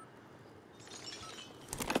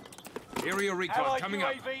 Area recon Allied coming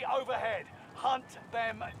up. UAV overhead. Hunt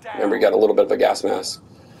them down. Remember, you got a little bit of a gas mask.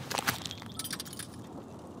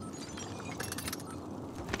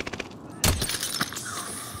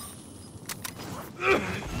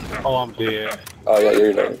 Oh, I'm dead. Oh yeah,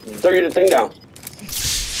 you're done. Throw your thing down.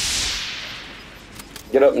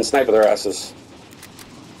 Get up and snipe their asses.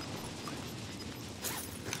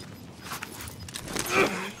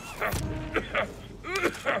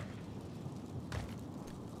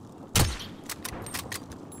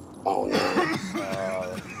 Oh no.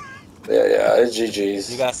 Yeah, it's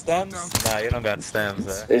GG's. You got stems? Nah, you don't got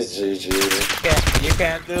stems. It's GG's. You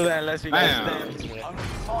can't do that unless you got stems.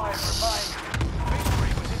 Only 5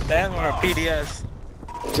 remain. Stem or PDS.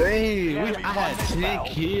 Dang, I had 10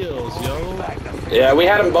 kills, yo. Yeah, we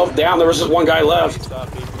had them both down. There was just one guy left.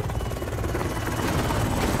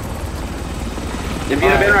 If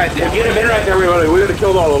you'd have been right there, we would have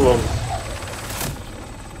killed all of them.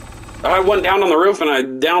 I had one down on the roof, and I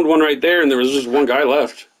downed one right there, and there was just one guy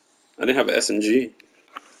left. I didn't have an SMG.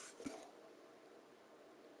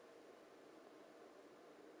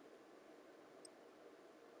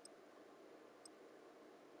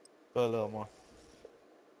 Go a little more.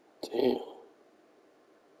 Damn.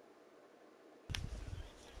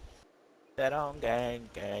 That on gang.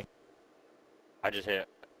 I just hit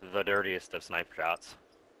the dirtiest of sniper shots.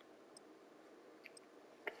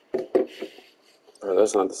 Oh,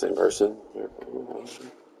 that's not the same person.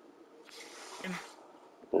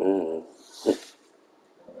 Mm.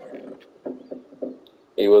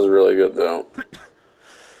 He was really good though.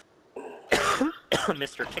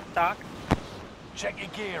 Mr. TikTok. Check your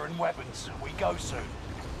gear and weapons. We go soon.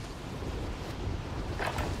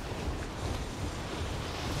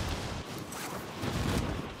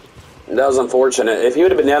 That was unfortunate. If he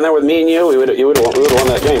would have been down there with me and you, we would have won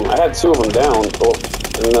that game. I had two of them down, and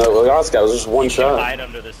the last guy was just one shot. Hide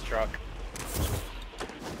under this truck.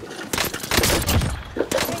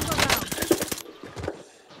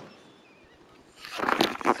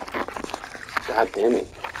 God damn it.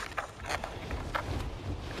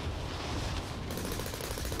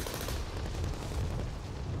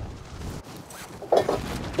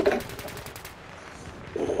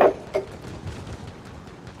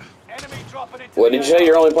 Enemy dropping into What did you say?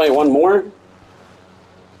 You're only playing one more?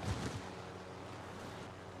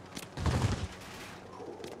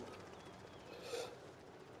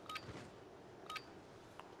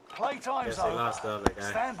 Playtime's over.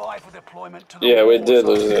 Stand by for deployment to the Yeah, we war did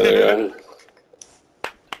zone. lose the other guy.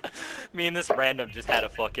 Me and this random just had a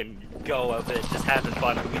fucking go of it, just having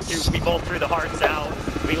fun. We both threw the hearts out.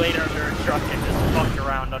 We laid under a truck and just fucked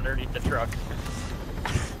around underneath the truck.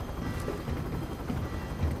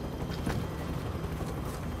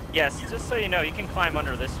 Yes, just so you know, you can climb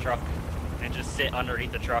under this truck and just sit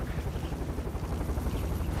underneath the truck.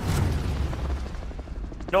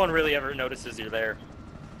 No one really ever notices you're there.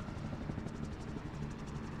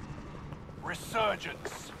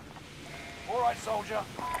 Resurgence. All right, soldier.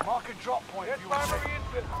 Mark a drop point for your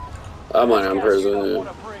I'm on prison. want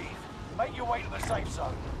to breathe. Make your way to the safe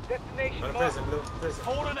zone. Destination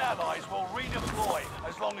Fallen allies will redeploy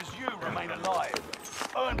as long as you remain alive.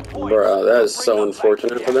 Earn points. Bro, that is so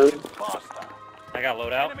unfortunate for them. Faster. I got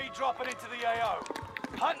loadout. Enemy dropping into the AO.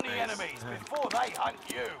 Hunt the enemies before they hunt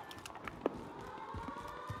you.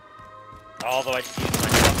 Although I see my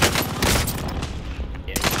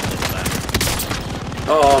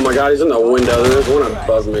Oh my god, he's in the window. There's one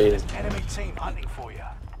above me. Enemy team hunting for you.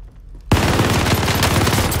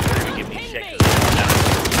 give me shit.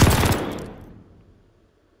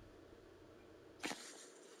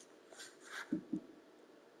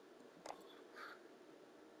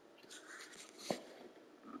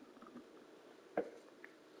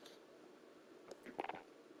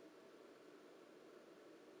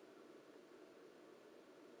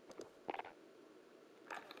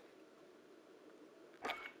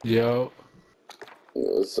 Yo. It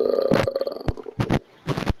was,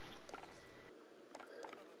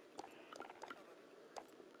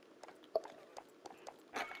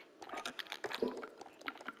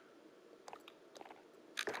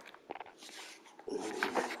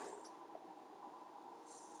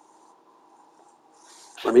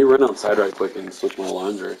 Let me run outside right quick and switch my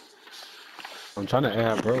laundry. I'm trying to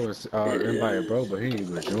add bro, invite bro, but he ain't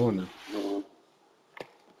even joining.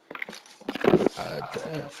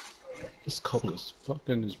 Damn. It's cold as fuck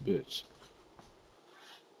in this bitch.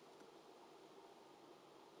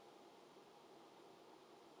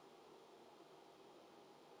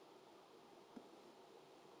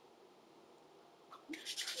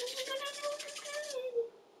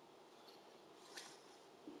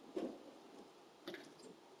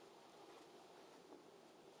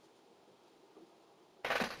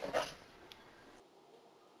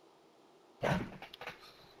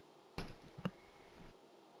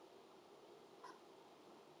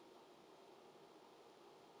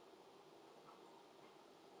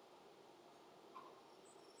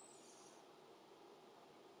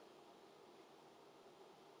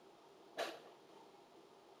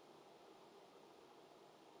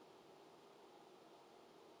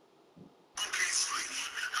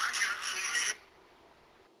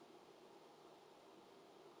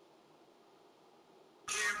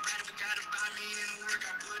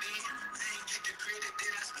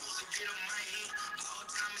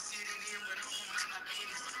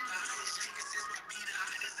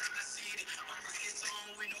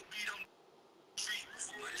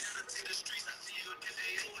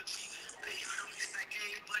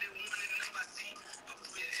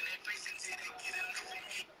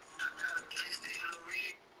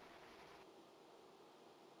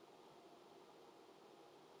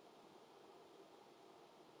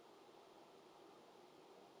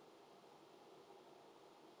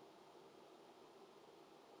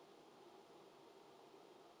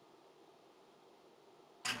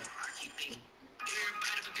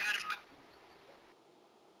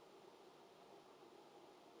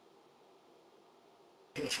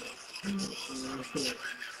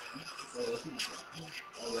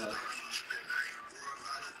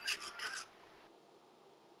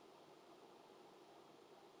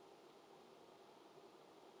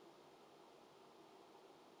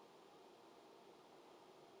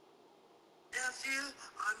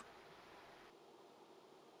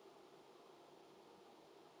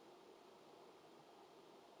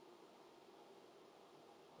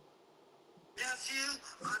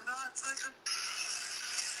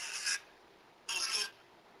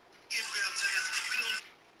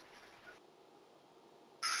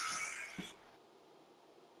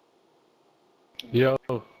 Yo.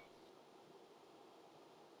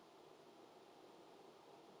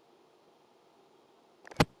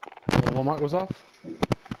 My mic was off?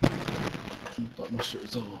 Thought my shit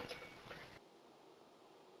was on.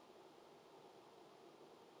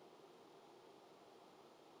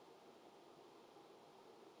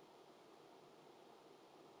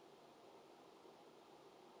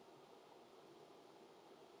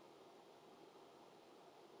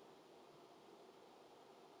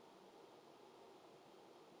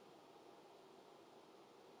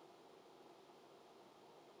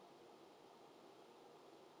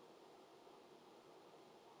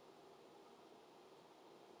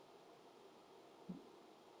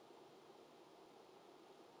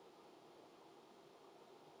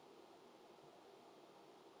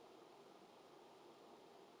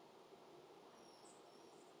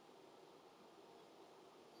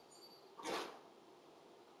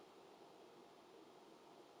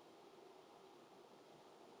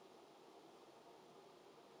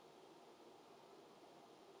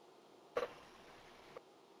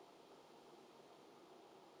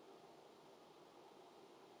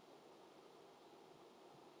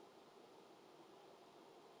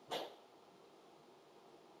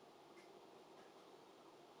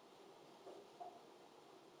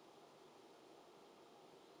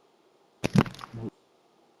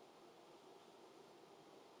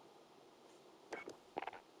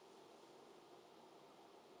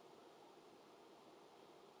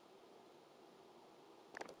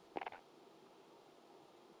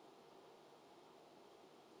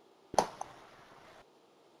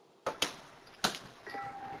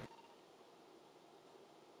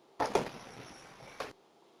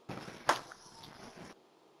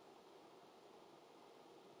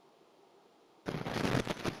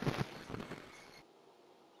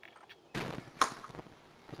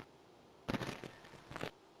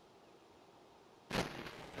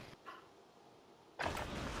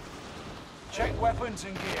 Check weapons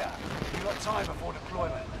and gear. You've got time before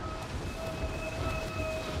deployment.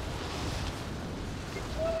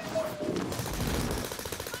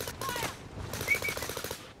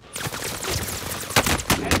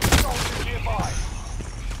 Enemy soldiers nearby.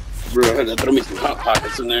 Bro, I had to throw me some hot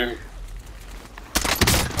pockets in there.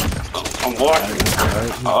 I'm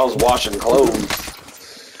washing. I was washing clothes.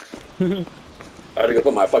 I had to go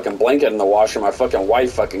put my fucking blanket in the washer. My fucking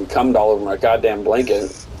wife fucking cummed all over my goddamn blanket.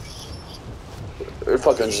 It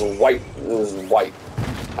fucking just white. It was white.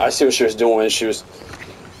 I see what she was doing when she was.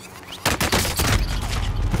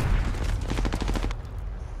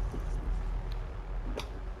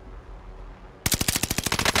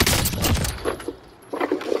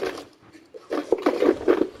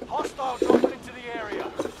 Hostile dropping into the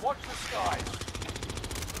area. Watch the skies.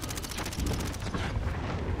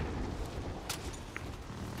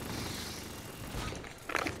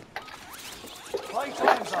 Play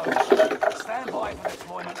time zone. Stand by for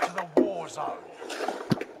deployment to the war zone.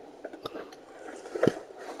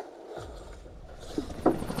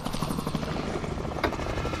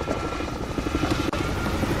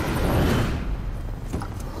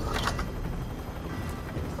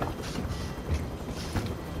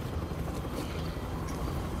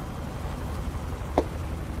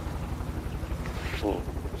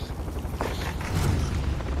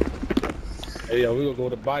 Hey, yo, we gonna go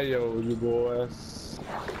to Bio, you boys.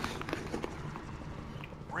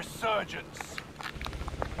 Resurgence.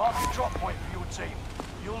 Mark a drop point for your team.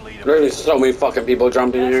 You'll lead a There's so many fucking people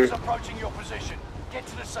jumping in gas is here. approaching your position. Get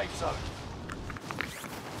to the safe zone.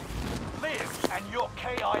 Live and your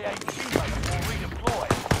KIA teammates will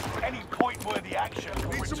redeploy. Any point-worthy action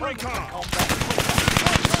will Need some return you to recon. combat.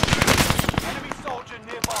 Enemy soldier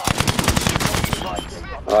nearby.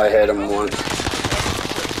 I hit him once.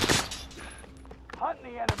 Hunt the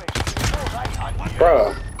enemy. Before they hunt you.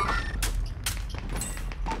 Bruh.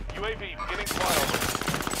 UAV beginning flyover.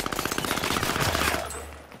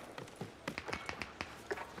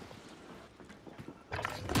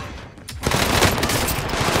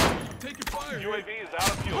 Taking fire. UAV is out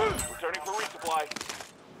of fuel. Returning for resupply.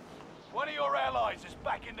 One of your allies is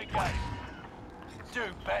back in the game. Do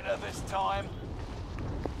better this time.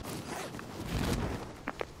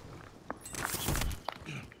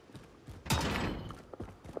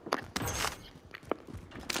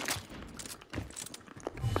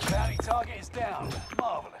 Bounty target is down.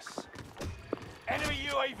 Marvelous. Enemy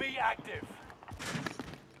UAV active.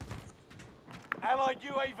 Allied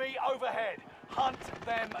UAV overhead. Hunt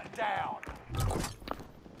them down.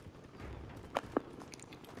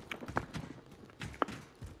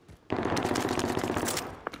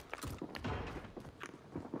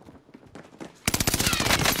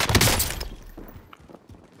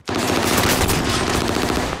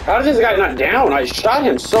 How did this guy not down? I shot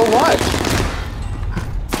him so much.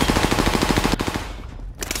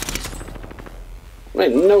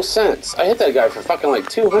 Made no sense. I hit that guy for fucking like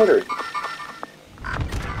 200.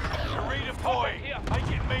 Redeploy.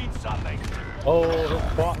 Make it mean something. Oh, his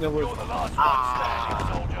partner was. You're the last one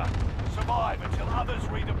standing, soldier. Survive until others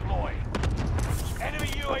redeploy. Enemy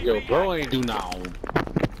UAV Yo, bro active. ain't do now.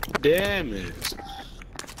 Damage.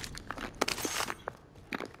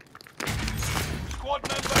 Squad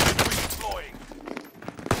members redeploying.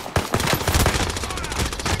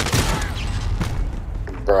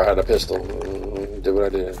 Bro, I had a pistol. Did what I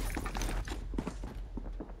did.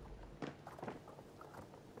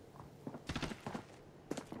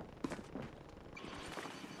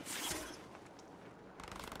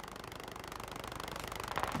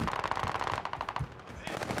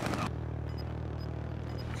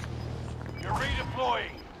 You're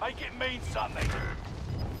redeploying. Make it mean something.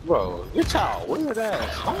 Bro, get y'all weird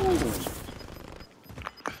ass home.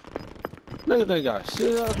 Nigga, they got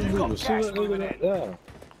shit out of You've got me. gas Shit out moving of in. yeah.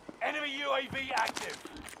 Enemy UAV active.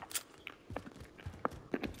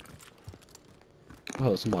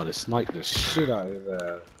 Oh, somebody sniped the shit out of his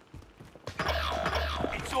ass.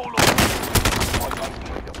 It's all over.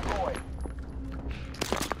 Redeploy.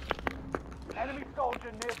 Enemy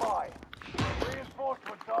soldier nearby.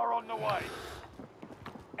 Reinforcements are on the way.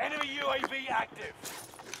 Enemy UAV active.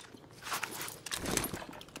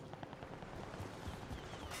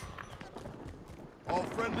 All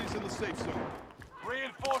friendlies in the safe zone.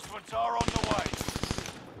 Reinforcements are on the way.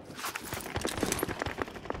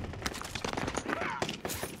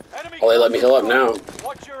 Enemy Oh, they let me heal up now.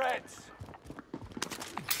 Watch your heads.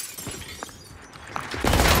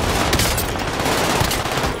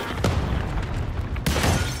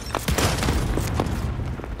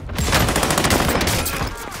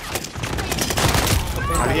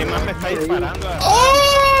 Alguien más me está disparando.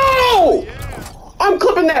 Oh! I'm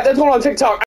clipping that. That's going on TikTok.